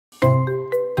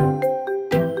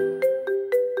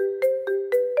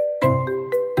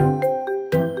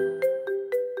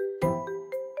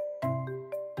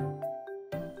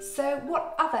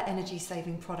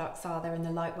energy-saving products are there in the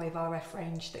LightwaveRF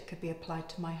range that could be applied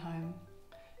to my home?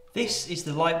 This is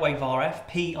the LightwaveRF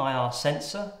PIR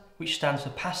sensor, which stands for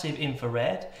passive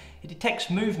infrared. It detects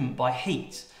movement by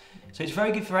heat, so it's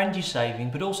very good for energy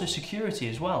saving but also security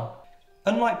as well.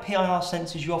 Unlike PIR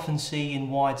sensors you often see in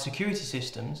wired security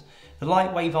systems, the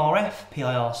LightwaveRF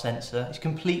PIR sensor is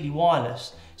completely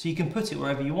wireless, so you can put it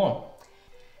wherever you want.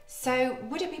 So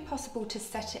would it be possible to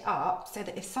set it up so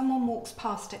that if someone walks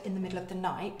past it in the middle of the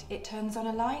night, it turns on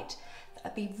a light?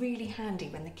 That'd be really handy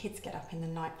when the kids get up in the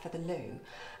night for the loo.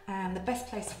 And the best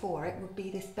place for it would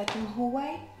be this bedroom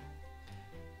hallway.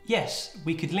 Yes,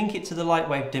 we could link it to the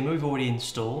Lightwave dimmer we've already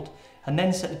installed and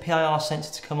then set the PIR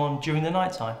sensor to come on during the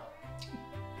night time.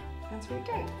 Sounds really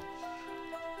good.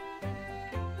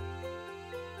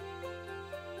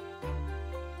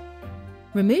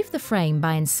 Remove the frame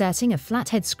by inserting a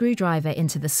flathead screwdriver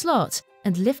into the slot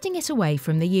and lifting it away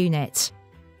from the unit.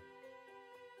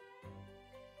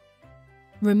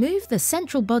 Remove the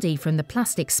central body from the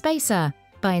plastic spacer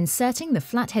by inserting the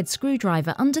flathead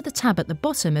screwdriver under the tab at the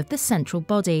bottom of the central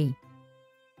body.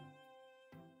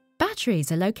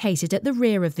 Batteries are located at the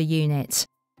rear of the unit.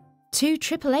 2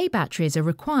 AAA batteries are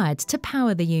required to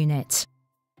power the unit.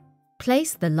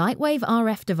 Place the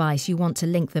LightwaveRF device you want to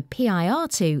link the PIR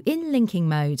to in linking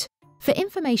mode. For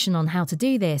information on how to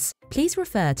do this, please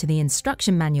refer to the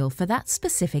instruction manual for that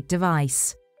specific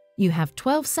device. You have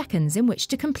 12 seconds in which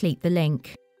to complete the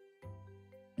link.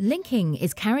 Linking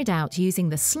is carried out using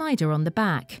the slider on the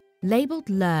back, labelled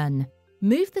Learn.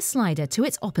 Move the slider to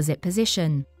its opposite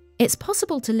position. It's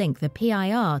possible to link the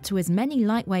PIR to as many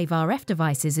LightwaveRF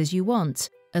devices as you want,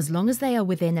 as long as they are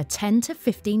within a 10 to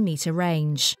 15 metre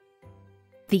range.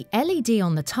 The LED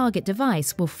on the target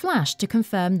device will flash to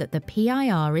confirm that the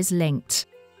PIR is linked.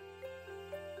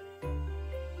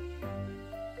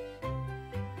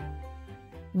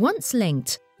 Once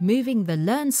linked, moving the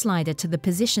Learn slider to the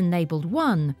position labelled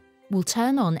 1 will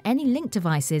turn on any linked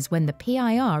devices when the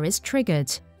PIR is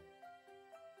triggered.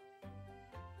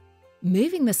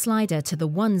 Moving the slider to the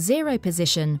 1-0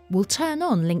 position will turn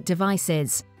on linked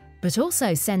devices, but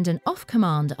also send an off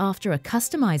command after a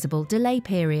customisable delay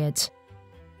period.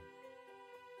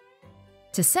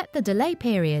 To set the delay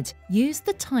period, use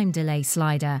the time delay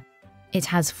slider. It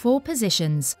has 4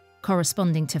 positions,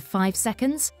 corresponding to 5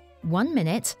 seconds, 1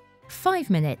 minute, 5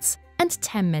 minutes, and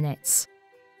 10 minutes.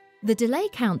 The delay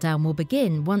countdown will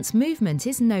begin once movement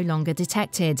is no longer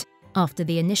detected, after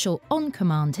the initial on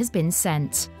command has been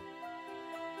sent.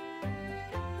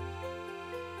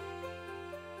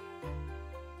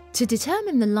 To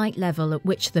determine the light level at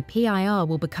which the PIR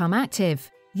will become active,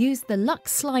 use the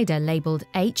lux slider labelled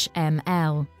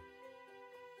HML.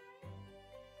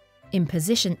 In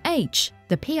position H,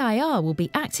 the PIR will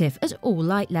be active at all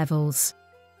light levels.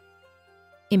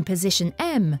 In position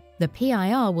M, the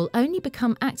PIR will only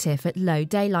become active at low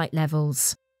daylight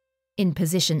levels. In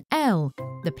position L,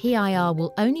 the PIR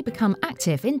will only become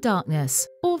active in darkness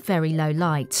or very low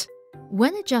light.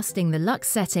 When adjusting the lux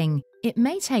setting, it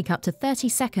may take up to 30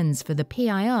 seconds for the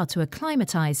PIR to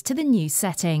acclimatise to the new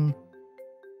setting.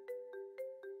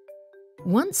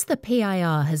 Once the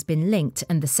PIR has been linked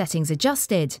and the settings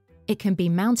adjusted, it can be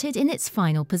mounted in its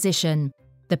final position.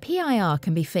 The PIR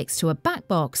can be fixed to a back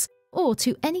box or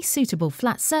to any suitable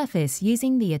flat surface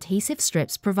using the adhesive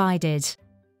strips provided.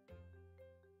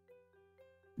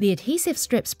 The adhesive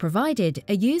strips provided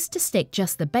are used to stick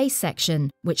just the base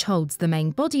section, which holds the main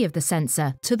body of the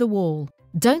sensor, to the wall.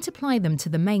 Don't apply them to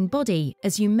the main body,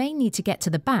 as you may need to get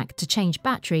to the back to change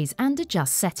batteries and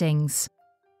adjust settings.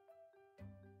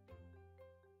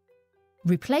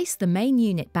 Replace the main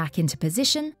unit back into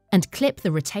position and clip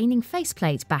the retaining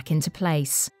faceplate back into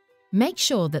place. Make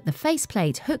sure that the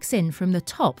faceplate hooks in from the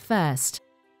top first.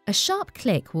 A sharp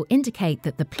click will indicate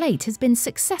that the plate has been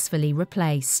successfully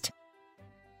replaced.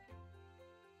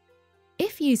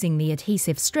 If using the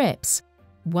adhesive strips,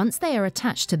 once they are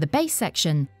attached to the base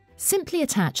section, simply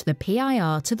attach the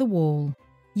PIR to the wall.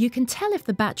 You can tell if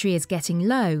the battery is getting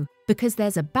low because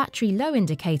there's a battery low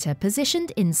indicator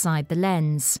positioned inside the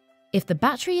lens. If the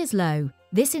battery is low,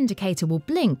 this indicator will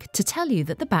blink to tell you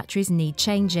that the batteries need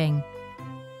changing.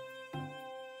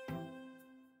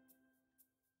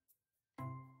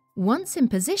 Once in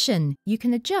position, you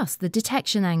can adjust the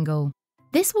detection angle.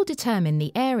 This will determine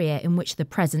the area in which the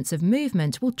presence of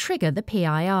movement will trigger the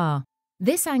PIR.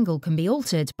 This angle can be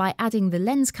altered by adding the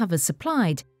lens covers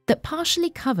supplied that partially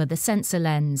cover the sensor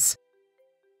lens.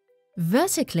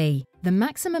 Vertically, the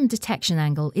maximum detection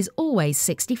angle is always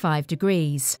 65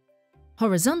 degrees.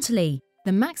 Horizontally,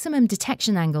 the maximum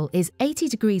detection angle is 80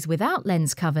 degrees without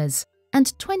lens covers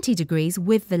and 20 degrees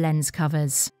with the lens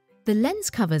covers. The lens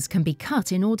covers can be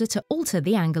cut in order to alter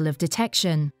the angle of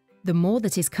detection. The more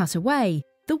that is cut away,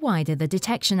 the wider the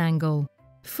detection angle.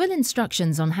 Full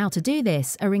instructions on how to do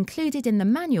this are included in the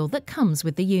manual that comes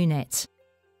with the unit.